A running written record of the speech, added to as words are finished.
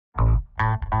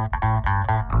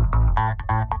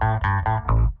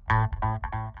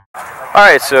All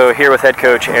right, so here with head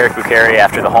coach Eric Bucchere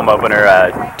after the home opener,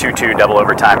 2-2 double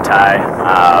overtime tie.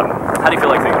 How do you feel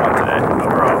like things went today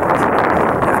overall?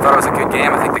 Yeah, I thought it was a good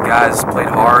game. I think the guys played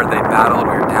hard. They battled.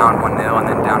 We were down 1-0 and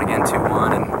then down again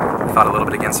 2-1, and we fought a little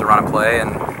bit against the run and play.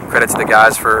 And credit to the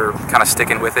guys for kind of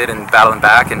sticking with it and battling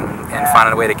back and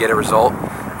finding a way to get a result.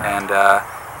 And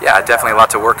yeah, definitely a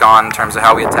lot to work on in terms of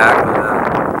how we attack.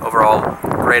 But overall,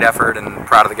 great effort and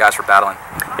proud of the guys for battling.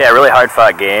 Yeah, really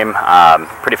hard-fought game,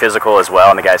 pretty physical as well,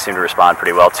 and the guys seem to respond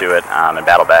pretty well to it and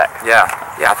battle back. Yeah,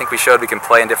 I think we showed we can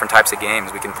play in different types of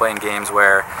games. We can play in games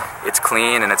where it's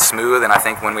clean and it's smooth, and I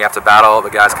think when we have to battle, the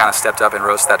guys kind of stepped up and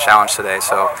rose to that challenge today,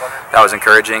 so that was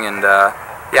encouraging, and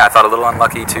yeah, I thought a little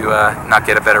unlucky to not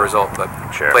get a better result, but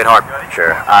played hard.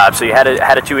 Sure. So you had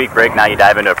a 2-week break, now you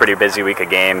dive into a pretty busy week of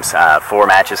games, 4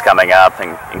 matches coming up,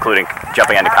 including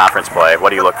jumping into conference play. What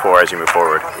do you look for as you move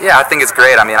forward? Yeah, I think it's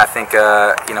great. I mean, I think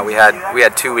you know, we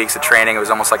had 2 weeks of training. It was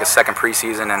almost like a second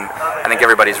preseason, and I think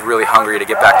everybody's really hungry to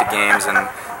get back to games, and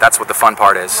that's what the fun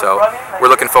part is. So we're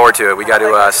looking forward to it. We got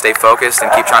to stay focused and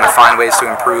keep trying to find ways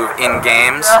to improve in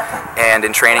games and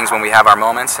in trainings when we have our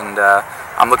moments, and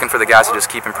I'm looking for the guys to just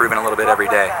keep improving a little bit every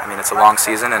day. I mean, it's a long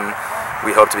season, and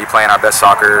we hope to be playing our best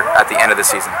soccer at the end of the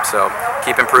season. So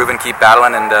keep improving, keep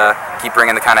battling, and keep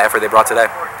bringing the kind of effort they brought today.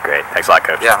 Great. Thanks a lot,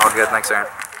 Coach. Yeah, all good. Thanks, Aaron.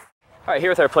 All right, here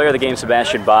with our player of the game,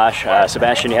 Sebastian Bosch.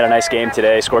 Sebastian, you had a nice game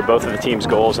today, scored both of the team's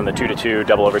goals in the 2-2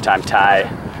 double overtime tie.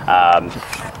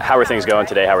 How are things going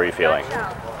today? How are you feeling?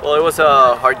 Well, it was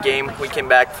a hard game. We came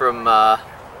back from,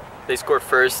 they scored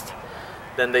first,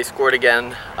 then they scored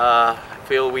again. I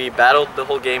feel we battled the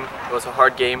whole game. It was a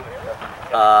hard game.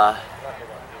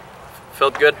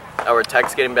 Felt good. Our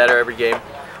attack's getting better every game.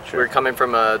 Sure. We're coming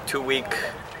from a 2-week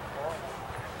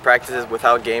practices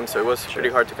without games, so it was pretty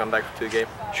hard to come back to the game.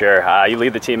 Sure. You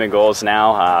lead the team in goals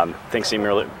now. Things seem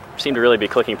to really be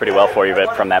clicking pretty well for you,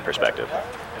 but from that perspective.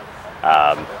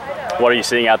 What are you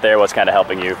seeing out there? What's kind of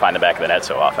helping you find the back of the net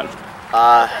so often?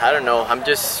 I don't know. I'm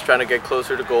just trying to get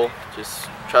closer to goal. Just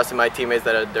trusting my teammates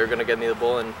that they're going to get me the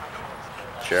ball and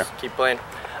just keep playing.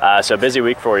 So busy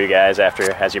week for you guys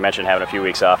after, as you mentioned, having a few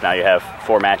weeks off. Now you have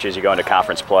 4 matches. You go into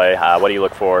conference play. What do you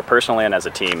look for personally and as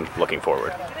a team looking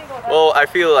forward? Well, I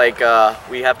feel like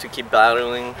we have to keep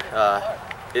battling.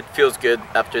 It feels good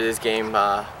after this game.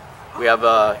 We have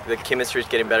the chemistry is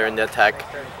getting better in the attack,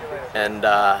 and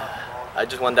I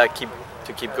just want that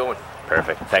to keep going.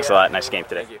 Perfect. Thanks a lot. Nice game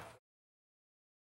today. Thank you.